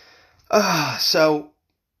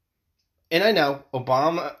 And I know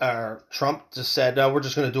Trump just said, no, we're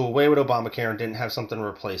just going to do away with Obamacare and didn't have something to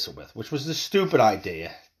replace it with, which was the stupid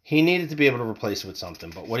idea. He needed to be able to replace it with something.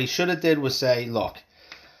 But what he should have did was say, look,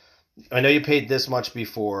 I know you paid this much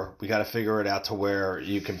before. We got to figure it out to where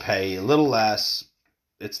you can pay a little less.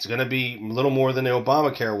 It's going to be a little more than the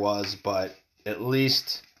Obamacare was, but at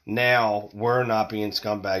least now we're not being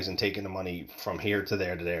scumbags and taking the money from here to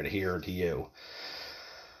there to there to here to you.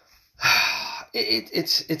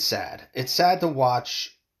 It's sad. It's sad to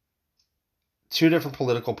watch two different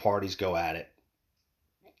political parties go at it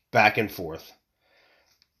back and forth.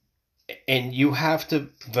 And you have to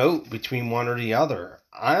vote between one or the other.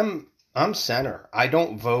 I'm center. I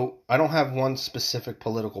don't vote. I don't have one specific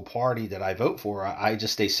political party that I vote for. I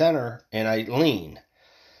just stay center and I lean.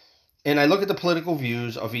 And I look at the political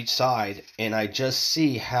views of each side and I just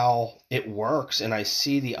see how it works. And I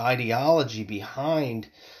see the ideology behind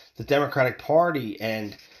the Democratic Party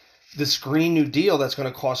and this Green New Deal that's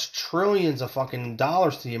going to cost trillions of fucking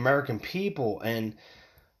dollars to the American people, and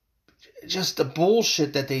just the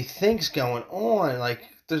bullshit that they think's going on. Like,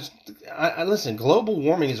 listen, global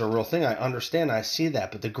warming is a real thing. I understand. I see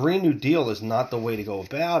that, but the Green New Deal is not the way to go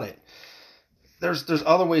about it. There's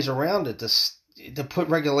other ways around it to put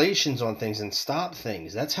regulations on things and stop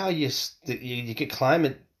things. That's how you get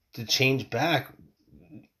climate to change back.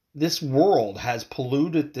 This world has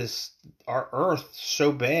polluted our earth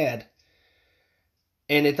so bad,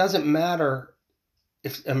 and it doesn't matter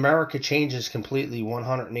if America changes completely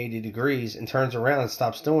 180 degrees and turns around and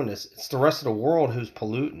stops doing this. It's the rest of the world who's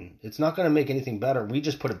polluting. It's not going to make anything better. We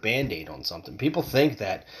just put a Band-Aid on something. People think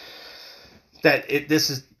that this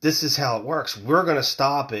is how it works. We're going to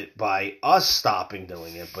stop it by us stopping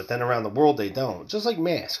doing it, but then around the world they don't. Just like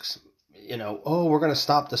masks. We're going to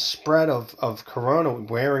stop the spread of corona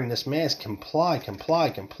wearing this mask. Comply.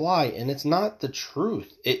 And it's not the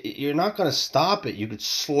truth. You're not going to stop it. You could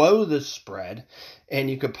slow the spread and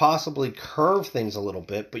you could possibly curve things a little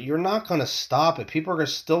bit, but you're not going to stop it. People are going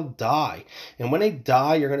to still die. And when they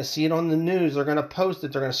die, you're going to see it on the news. They're going to post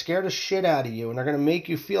it. They're going to scare the shit out of you. And they're going to make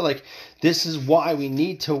you feel like this is why we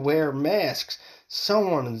need to wear masks,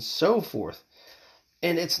 so on and so forth.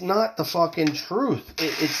 And it's not the fucking truth.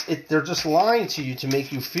 They're just lying to you to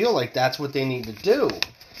make you feel like that's what they need to do.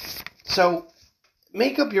 So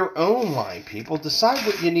make up your own mind, people. Decide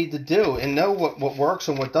what you need to do and know what works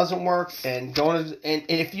and what doesn't work. And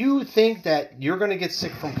if you think that you're going to get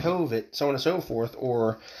sick from COVID, so on and so forth,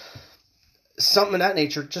 or something of that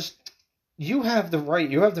nature, just you have the right,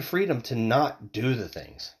 you have the freedom to not do the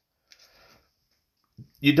things.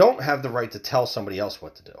 You don't have the right to tell somebody else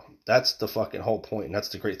what to do. That's the fucking whole point, and that's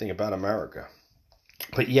the great thing about America.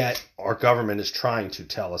 But yet, our government is trying to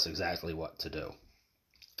tell us exactly what to do.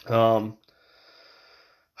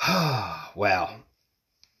 Wow.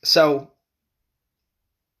 So,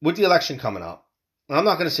 with the election coming up, I'm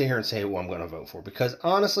not going to sit here and say who I'm going to vote for, because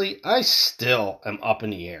honestly, I still am up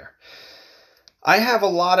in the air. I have a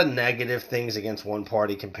lot of negative things against one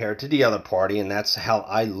party compared to the other party, and that's how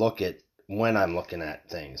I look at when I'm looking at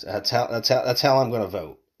things. That's how I'm going to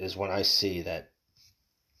vote, is when I see that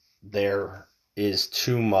there is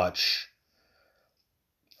too much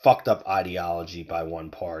fucked up ideology by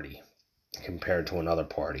one party compared to another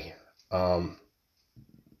party. And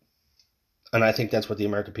I think that's what the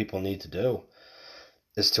American people need to do,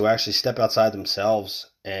 is to actually step outside themselves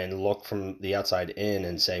and look from the outside in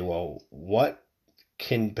and say, well, what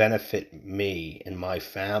can benefit me and my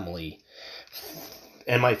family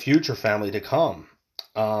and my future family to come?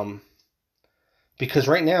 Because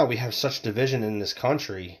right now we have such division in this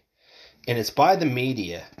country, and it's by the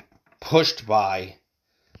media, pushed by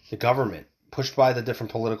the government, pushed by the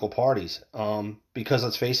different political parties. Because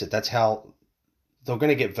let's face it, that's how they're going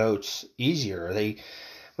to get votes easier.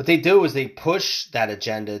 What they do is they push that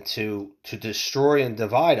agenda to destroy and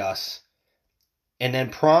divide us, and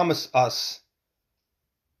then promise us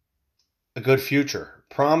a good future.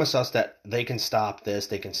 Promise us that they can stop this,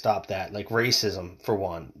 they can stop that, like racism for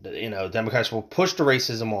one. Democrats will push the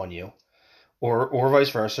racism on you, or vice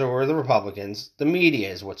versa, or the Republicans. The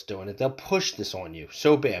media is what's doing it. They'll push this on you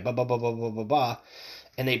so bad, blah blah blah blah blah blah blah,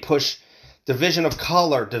 and they push division of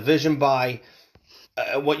color, division by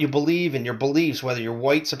what you believe in, your beliefs, whether you're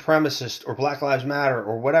white supremacist or Black Lives Matter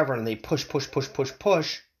or whatever, and they push,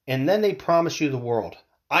 and then they promise you the world.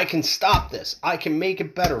 I can stop this. I can make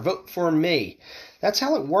it better. Vote for me. That's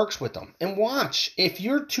how it works with them. And watch, if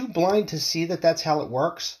you're too blind to see that that's how it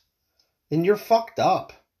works, then you're fucked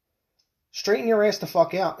up. Straighten your ass the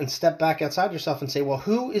fuck out and step back outside yourself and say, well,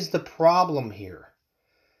 who is the problem here?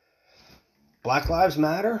 Black Lives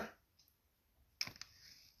Matter?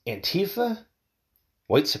 Antifa?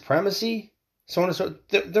 White supremacy? So on and so.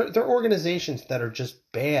 They're organizations that are just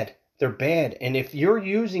bad. They're bad. And if you're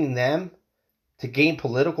using them to gain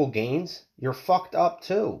political gains, you're fucked up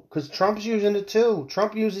too. Because Trump's using it too.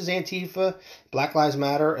 Trump uses Antifa, Black Lives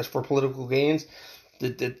Matter as for political gains.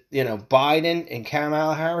 Biden and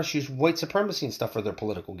Kamala Harris use white supremacy and stuff for their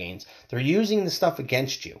political gains. They're using the stuff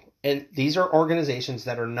against you. And these are organizations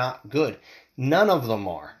that are not good. None of them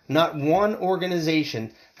are. Not one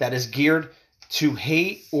organization that is geared to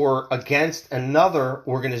hate or against another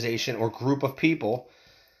organization or group of people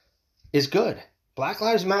is good. Black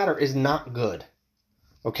Lives Matter is not good.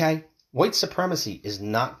 Okay? White supremacy is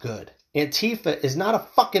not good. Antifa is not a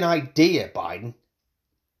fucking idea, Biden.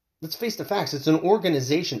 Let's face the facts. It's an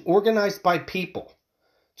organization organized by people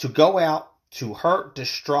to go out to hurt,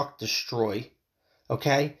 destruct, destroy,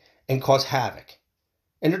 okay, and cause havoc.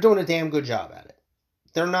 And they're doing a damn good job at it.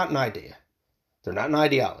 They're not an idea. They're not an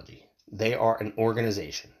ideology. They are an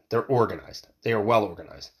organization. They're organized. They are well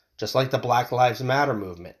organized. Just like the Black Lives Matter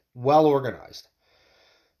movement. Well organized.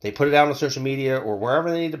 They put it out on social media or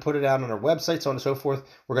wherever they need to put it out on their websites, so on and so forth.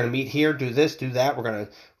 We're going to meet here, do this, do that. We're going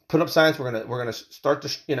to put up signs. We're going to start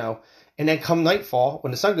to, and then come nightfall, when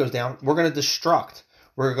the sun goes down, we're going to destruct.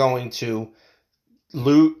 We're going to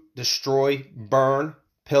loot, destroy, burn,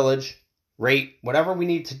 pillage, rape, whatever we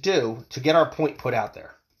need to do to get our point put out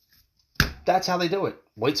there. That's how they do it.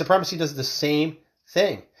 White supremacy does the same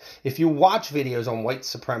thing. If you watch videos on white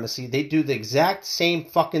supremacy, they do the exact same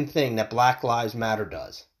fucking thing that Black Lives Matter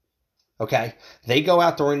does. Okay? They go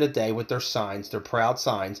out during the day with their signs, their proud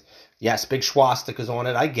signs. Yes, big swastikas on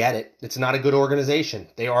it. I get it. It's not a good organization.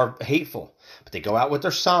 They are hateful. But they go out with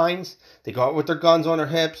their signs. They go out with their guns on their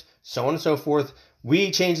hips, so on and so forth.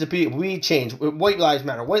 We change the people. We change. White lives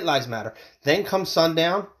matter. White lives matter. Then comes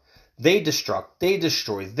sundown. They destruct. They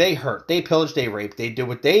destroy. They hurt. They pillage. They rape. They do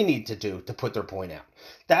what they need to do to put their point out.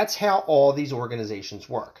 That's how all these organizations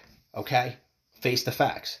work. Okay? Face the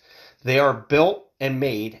facts. They are built and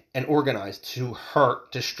made and organized to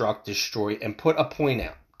hurt, destruct, destroy, and put a point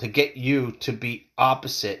out to get you to be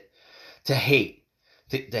opposite, to hate.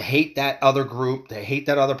 To hate that other group, to hate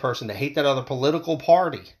that other person, to hate that other political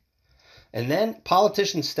party. And then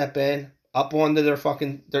politicians step in, up onto their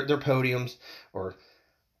fucking their podiums, or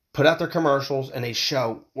put out their commercials, and they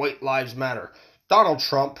show White Lives Matter. Donald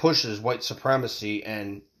Trump pushes white supremacy,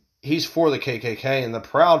 and he's for the KKK and the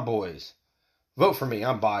Proud Boys. Vote for me.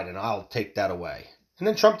 I'm Biden. I'll take that away. And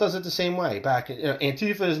then Trump does it the same way.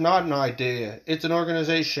 Antifa is not an idea. It's an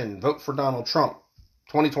organization. Vote for Donald Trump.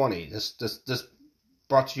 2020. This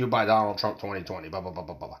brought to you by Donald Trump 2020. Blah, blah, blah,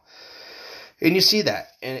 blah, blah. And you see that.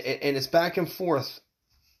 And it's back and forth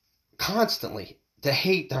constantly. To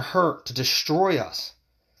hate, to hurt, to destroy us.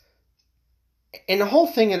 And the whole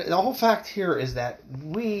thing, and the whole fact here is that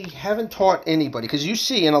we haven't taught anybody, because you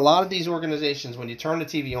see in a lot of these organizations, when you turn the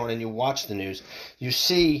TV on and you watch the news, you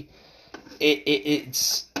see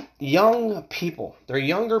it's young people. They're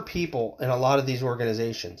younger people in a lot of these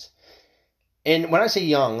organizations. And when I say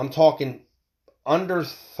young, I'm talking under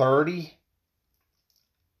 30,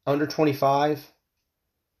 under 25,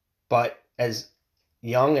 but as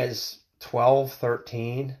young as 12,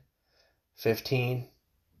 13, 15.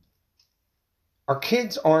 Our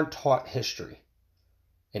kids aren't taught history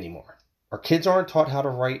anymore. Our kids aren't taught how to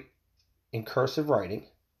write in cursive writing.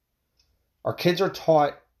 Our kids are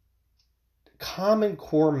taught Common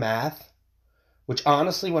Core math, which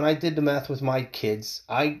honestly, when I did the math with my kids,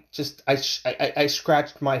 I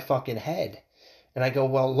scratched my fucking head. And I go,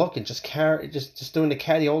 well, look, and just doing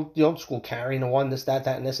the old school carrying the one, this, that,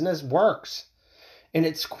 and this works. And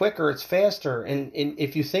it's quicker, it's faster. And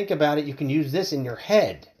if you think about it, you can use this in your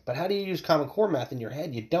head. But how do you use Common Core math in your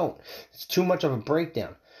head? You don't. It's too much of a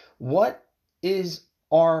breakdown. What is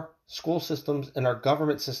our school systems and our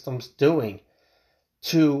government systems doing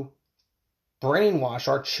to brainwash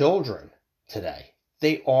our children today?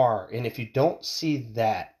 They are. And if you don't see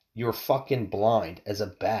that, you're fucking blind as a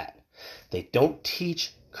bat. They don't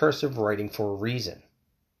teach cursive writing for a reason.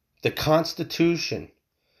 The Constitution,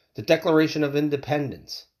 the Declaration of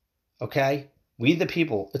Independence, okay? We the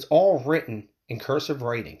people, it's all written in cursive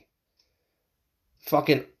writing.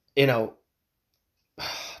 Fucking,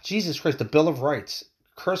 Jesus Christ, the Bill of Rights,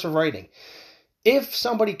 cursive writing. If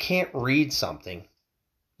somebody can't read something,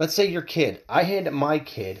 let's say your kid, I handed my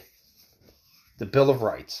kid the Bill of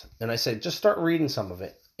Rights, and I said, just start reading some of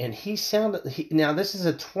it. And now this is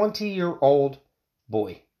a 20-year-old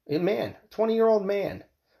boy, a man, 20-year-old man.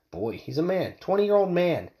 Boy, he's a man, 20-year-old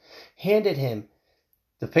man. Handed him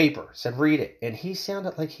the paper, said read it. And he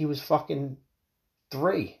sounded like he was fucking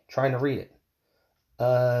 3 trying to read it.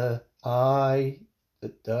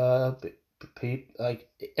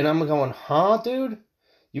 And I'm going, huh, dude?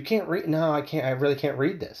 You can't read? No, I can't. I really can't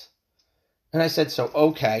read this. And I said,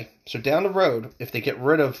 okay. So down the road, if they get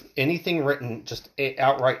rid of anything written, just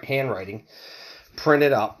outright handwriting, print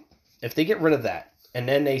it up. If they get rid of that, and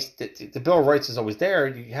then the Bill of Rights is always there,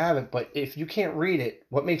 you have it. But if you can't read it,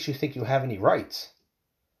 what makes you think you have any rights?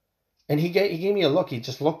 And he gave me a look. He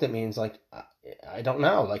just looked at me and was like, I don't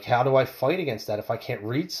know. Like, how do I fight against that if I can't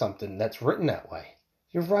read something that's written that way?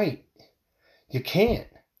 You're right. You can't.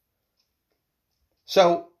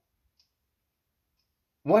 So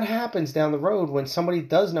what happens down the road when somebody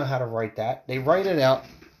does know how to write that? They write it out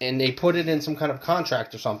and they put it in some kind of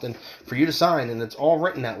contract or something for you to sign, and it's all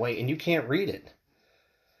written that way, and you can't read it.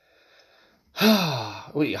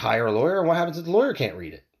 Well, you hire a lawyer, and what happens if the lawyer can't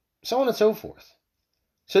read it? So on and so forth.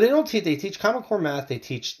 So they teach Common Core math, they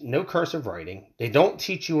teach no cursive writing. They don't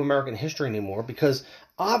teach you American history anymore because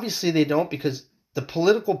obviously they don't, because the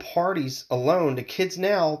political parties alone, the kids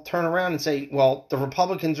now turn around and say, well, the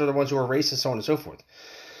Republicans are the ones who are racist, so on and so forth.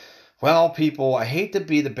 Well, people, I hate to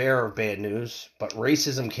be the bearer of bad news, but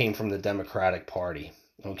racism came from the Democratic Party,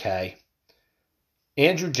 okay?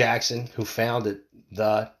 Andrew Jackson, who founded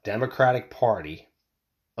the Democratic Party,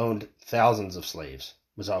 owned thousands of slaves,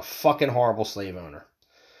 was a fucking horrible slave owner.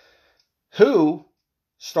 Who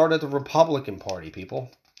started the Republican Party, people?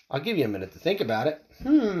 I'll give you a minute to think about it.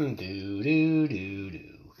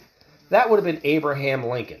 That would have been Abraham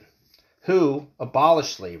Lincoln, who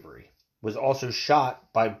abolished slavery, was also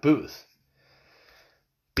shot by Booth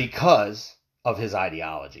because of his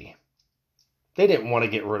ideology. They didn't want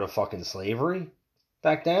to get rid of fucking slavery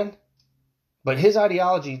back then. But his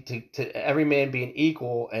ideology to every man being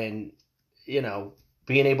equal and,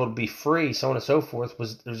 being able to be free, so on and so forth,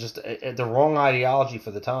 was just the wrong ideology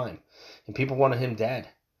for the time. And people wanted him dead.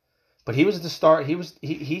 But he was the start.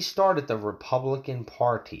 He started the Republican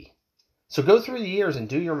Party. So go through the years and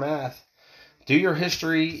do your math, do your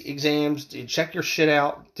history exams, check your shit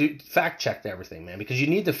out, fact check everything, man, because you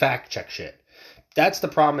need to fact check shit. That's the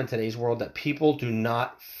problem in today's world, that people do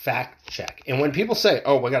not fact check. And when people say,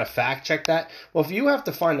 "Oh, we got to fact check that," well, if you have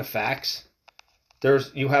to find the facts,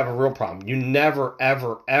 you have a real problem. You never,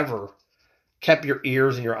 ever, ever kept your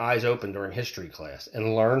ears and your eyes open during history class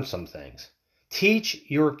and learned some things. Teach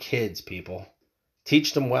your kids, people.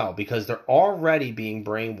 Teach them well, because they're already being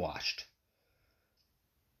brainwashed.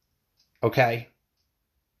 Okay?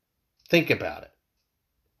 Think about it.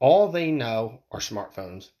 All they know are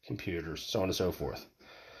smartphones, computers, so on and so forth.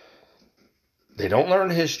 They don't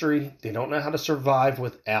learn history. They don't know how to survive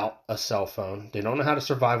without a cell phone. They don't know how to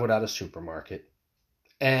survive without a supermarket.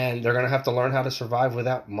 And they're going to have to learn how to survive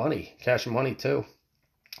without money, cash money too.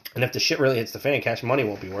 And if the shit really hits the fan, cash money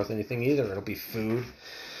won't be worth anything either. It'll be food,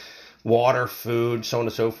 water, food, so on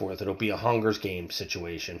and so forth. It'll be a Hunger's Games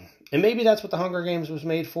situation. And maybe that's what the Hunger Games was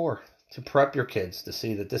made for, to prep your kids to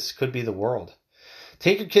see that this could be the world.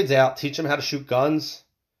 Take your kids out, teach them how to shoot guns,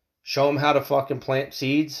 show them how to fucking plant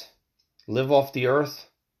seeds, live off the earth,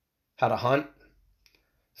 how to hunt,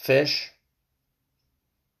 fish,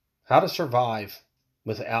 how to survive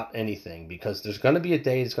without anything, because there's going to be a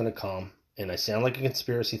day it's going to come, and I sound like a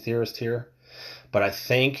conspiracy theorist here, but I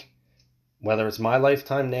think whether it's my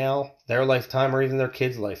lifetime now, their lifetime, or even their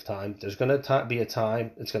kids' lifetime, there's going to be a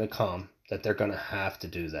time it's going to come that they're going to have to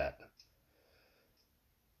do that.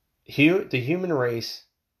 The human race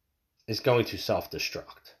is going to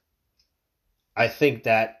self-destruct. I think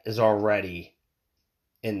that is already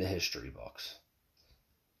in the history books.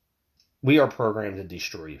 We are programmed to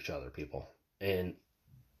destroy each other, people, and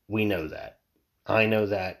we know that. I know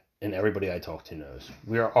that. and everybody I talk to knows.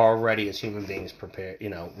 We are already, as human beings, prepared.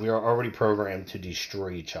 We are already programmed to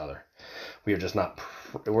destroy each other. We are just not.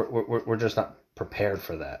 We're just not prepared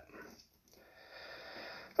for that.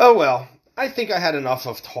 Oh well, I think I had enough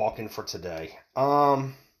of talking for today.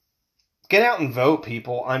 Get out and vote,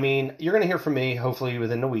 people. I mean, you're gonna hear from me hopefully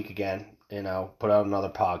within the week again. Put out another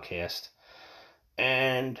podcast,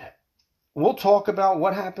 and we'll talk about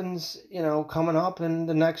what happens. Coming up in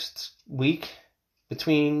the next week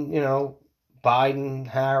between Biden,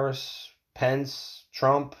 Harris, Pence,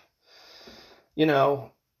 Trump.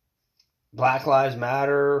 Black Lives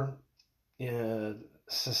Matter,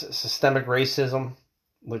 systemic racism,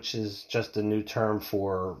 which is just a new term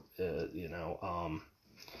for,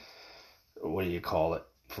 what do you call it?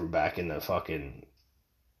 From back in the fucking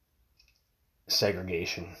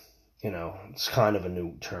segregation. It's kind of a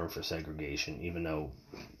new term for segregation, even though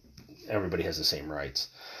everybody has the same rights.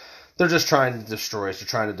 They're just trying to destroy us. They're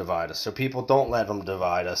trying to divide us. So people, don't let them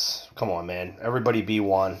divide us. Come on, man. Everybody be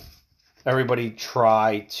one. Everybody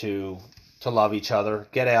try to love each other.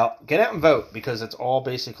 Get out and vote, because it's all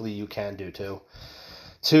basically you can do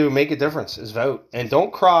to make a difference is vote. And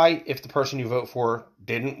don't cry if the person you vote for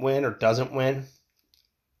didn't win or doesn't win,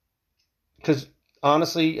 because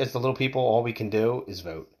honestly, as the little people, all we can do is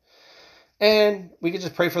vote. And we can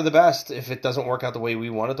just pray for the best. If it doesn't work out the way we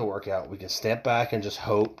want it to work out, we can step back and just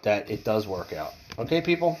hope that it does work out. Okay,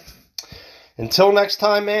 people? Until next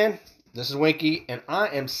time, man, this is Winky, and I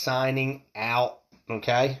am signing out.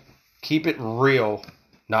 Okay? Keep it real,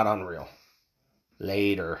 not unreal.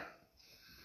 Later.